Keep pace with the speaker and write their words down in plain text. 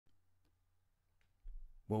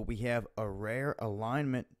Well, we have a rare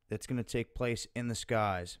alignment that's going to take place in the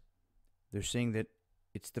skies. They're saying that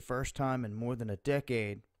it's the first time in more than a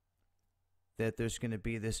decade that there's going to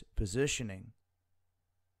be this positioning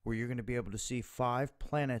where you're going to be able to see 5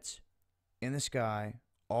 planets in the sky,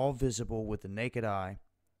 all visible with the naked eye.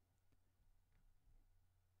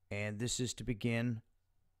 And this is to begin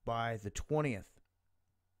by the 20th.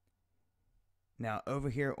 Now, over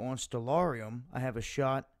here on Stellarium, I have a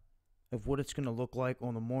shot of what it's going to look like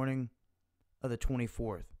on the morning of the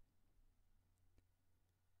 24th.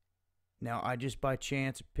 Now, I just by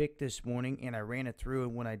chance picked this morning and I ran it through,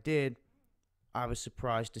 and when I did, I was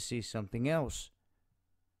surprised to see something else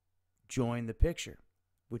join the picture,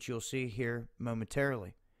 which you'll see here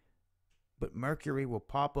momentarily. But Mercury will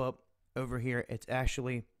pop up over here. It's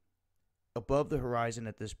actually above the horizon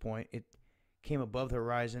at this point. It came above the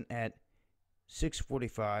horizon at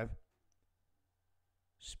 6:45.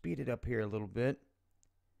 Speed it up here a little bit.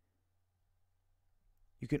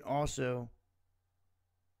 You can also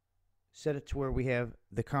set it to where we have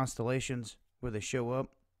the constellations where they show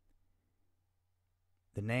up,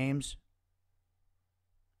 the names,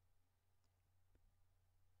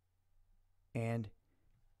 and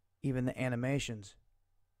even the animations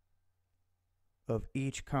of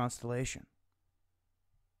each constellation.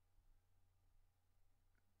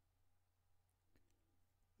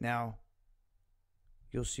 Now,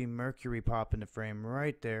 you'll see Mercury pop into frame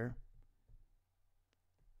right there.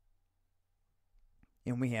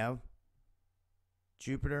 And we have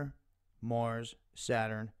Jupiter, Mars,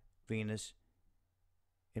 Saturn, Venus,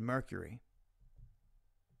 and Mercury,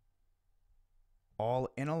 all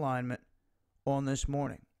in alignment on this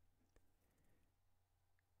morning.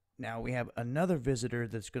 Now we have another visitor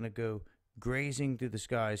that's going to go grazing through the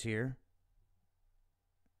skies here.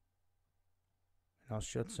 I'll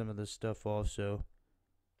shut some of this stuff off so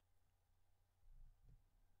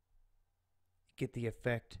get the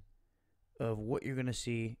effect of what you're going to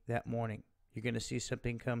see that morning. You're going to see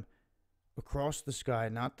something come across the sky,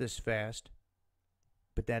 not this fast,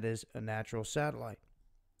 but that is a natural satellite.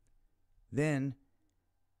 Then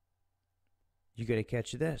you got to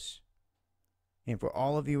catch this. And for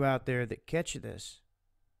all of you out there that catch this,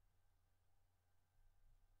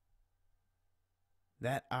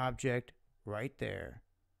 that object right there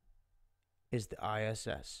is the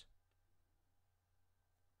ISS.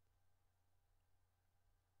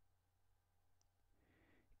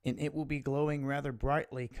 And it will be glowing rather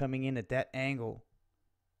brightly coming in at that angle.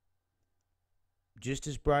 Just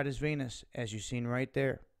as bright as Venus, as you've seen right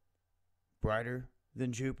there. Brighter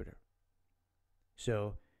than Jupiter.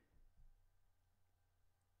 So,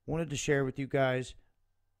 wanted to share with you guys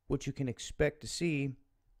what you can expect to see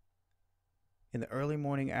in the early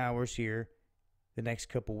morning hours here the next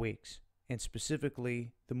couple weeks. And specifically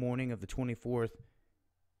the morning of the 24th,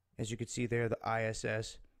 as you can see there, the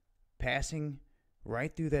ISS passing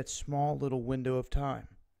right through that small little window of time.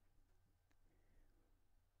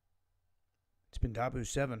 It's been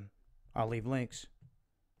Dabu7. I'll leave links.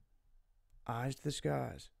 Eyes to the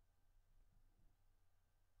skies.